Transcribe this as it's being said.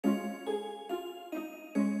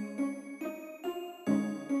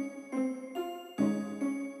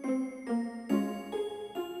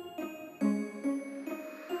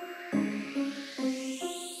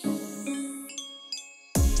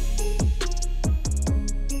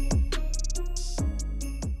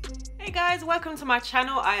guys, welcome to my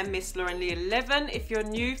channel. I am Miss Lauren Lee 11. If you're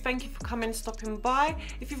new, thank you for coming, stopping by.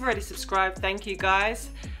 If you've already subscribed, thank you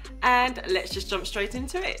guys. And let's just jump straight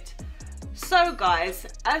into it. So guys,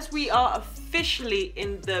 as we are officially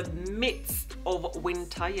in the midst of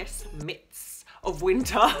winter, yes, midst of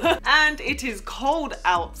winter, and it is cold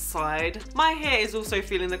outside, my hair is also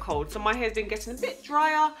feeling the cold. So my hair's been getting a bit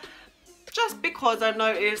drier just because I've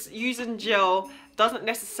noticed using gel doesn't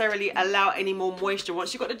necessarily allow any more moisture.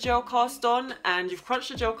 Once you've got the gel cast on and you've crunched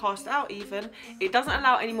the gel cast out even, it doesn't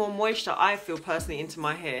allow any more moisture, I feel personally, into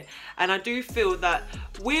my hair. And I do feel that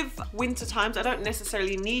with winter times, I don't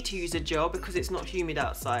necessarily need to use a gel because it's not humid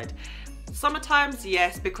outside. Summer times,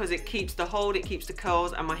 yes, because it keeps the hold, it keeps the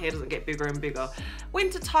curls, and my hair doesn't get bigger and bigger.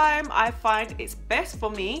 Winter time, I find it's best for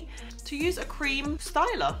me to use a cream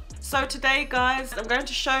styler. So today, guys, I'm going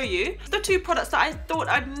to show you the two products that I thought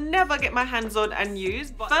I'd never get my hands on and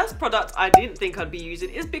use. But first product I didn't think I'd be using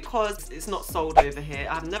is because it's not sold over here.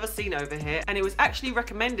 I've never seen it over here, and it was actually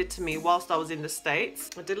recommended to me whilst I was in the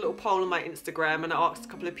States. I did a little poll on my Instagram and I asked a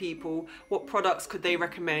couple of people what products could they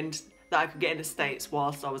recommend that I could get in the States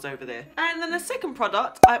whilst I was over there. And then the second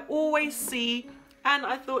product I always see, and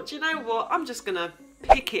I thought, you know what, I'm just gonna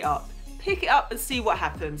pick it up and see what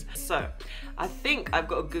happens. So I think I've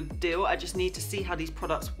got a good deal. I just need to see how these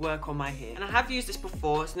products work on my hair. And I have used this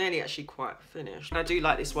before, it's nearly actually quite finished. And I do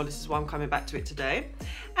like this one, this is why I'm coming back to it today.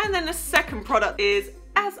 And then the second product is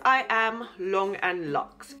As I Am Long and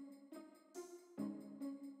Luxe.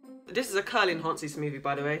 This is a curl enhancing smoothie,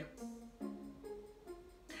 by the way.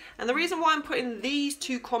 And the reason why I'm putting these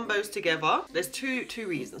two combos together, there's two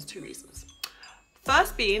reasons.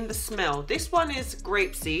 First being the smell. This one is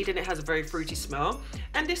grapeseed and it has a very fruity smell.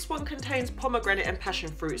 And this one contains pomegranate and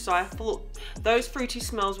passion fruit. So I thought those fruity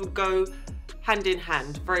smells would go hand in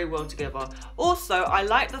hand very well together. Also, I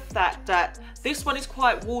like the fact that this one is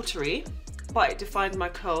quite watery, but it defined my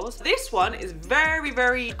curls. This one is very,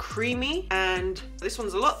 very creamy, and this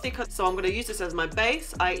one's a lot thicker. So I'm gonna use this as my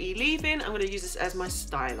base, i.e. leave-in. I'm gonna use this as my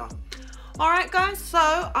styler. All right, guys,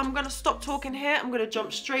 so I'm gonna stop talking here. I'm gonna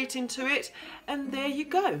jump straight into it, and there you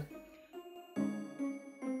go.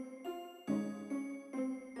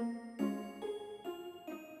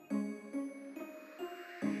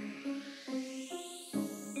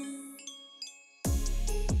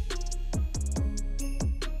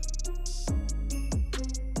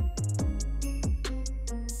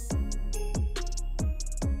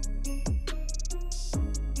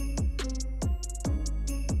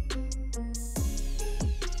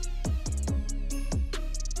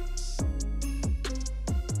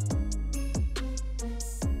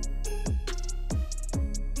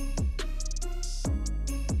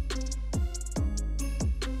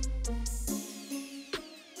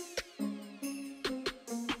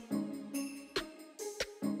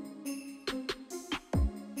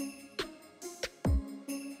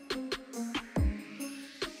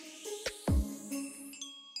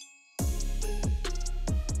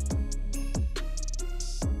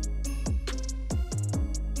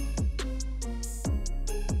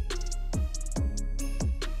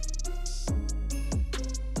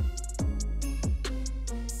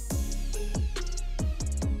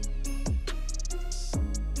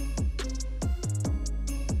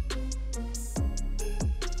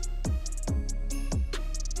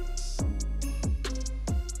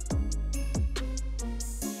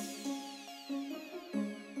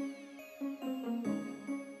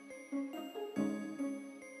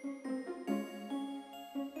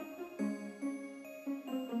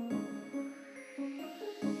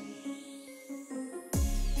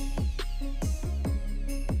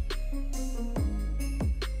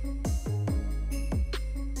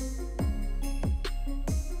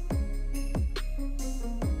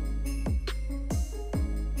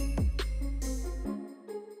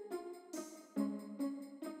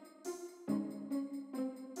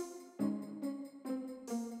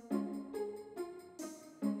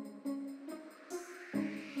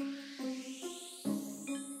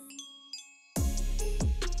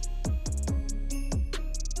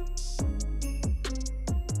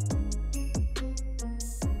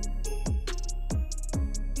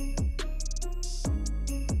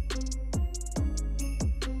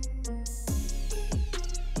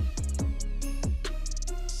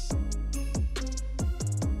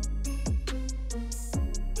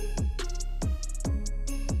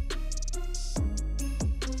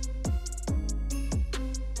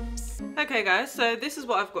 Okay guys, so this is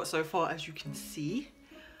what I've got so far, as you can see.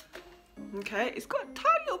 Okay, it's got a tiny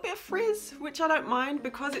little bit of frizz, which I don't mind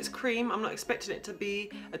because it's cream. I'm not expecting it to be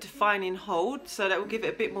a defining hold, so that will give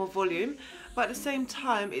it a bit more volume. But at the same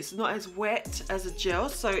time, it's not as wet as a gel,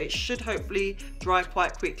 so it should hopefully dry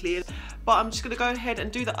quite quickly. But I'm just gonna go ahead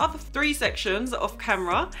and do the other 3 sections off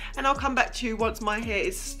camera, and I'll come back to you once my hair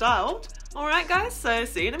is styled. All right, guys, so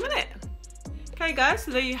see you in a minute. Okay guys,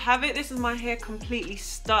 so there you have it. This is my hair completely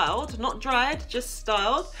styled, not dried, just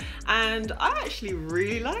styled, and I actually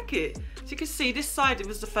really like it. So you can see this side, it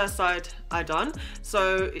was the first side I done,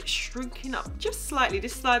 so it's shrinking up just slightly.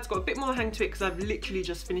 This side's got a bit more hang to it because I've literally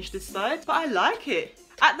just finished this side, but I like it.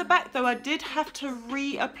 At the back though, I did have to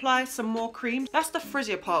reapply some more cream. That's the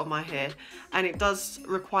frizzier part of my hair, and it does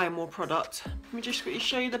require more product. Let me just quickly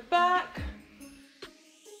show you the back.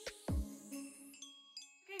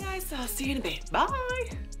 So I'll see you in a bit. Bye.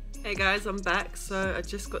 Hey guys, I'm back. So I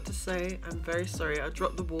just got to say I'm very sorry. I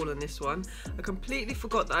dropped the ball on this one. I completely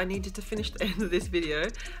forgot that I needed to finish the end of this video,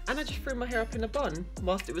 and I just threw my hair up in a bun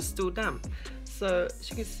whilst it was still damp. So as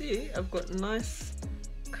you can see, I've got nice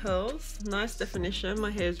curls, nice definition.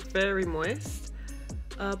 My hair is very moist,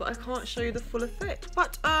 but I can't show you the full effect.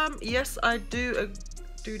 But yes, I do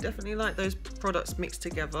definitely like those products mixed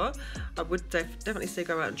together. I would definitely say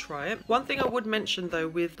go out and try it. One thing I would mention though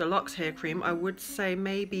with the Luxe hair cream, I would say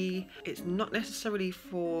maybe it's not necessarily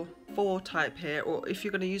for 4 type hair, or if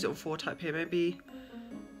you're going to use it on 4 type hair, maybe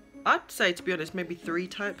I'd say, to be honest, maybe 3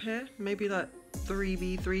 type hair, maybe like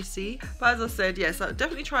 3B, 3C. But as I said, yes, I'll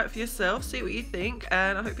definitely try it for yourself, see what you think,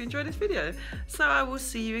 and I hope you enjoyed this video. So I will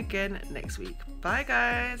see you again next week. Bye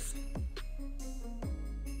guys.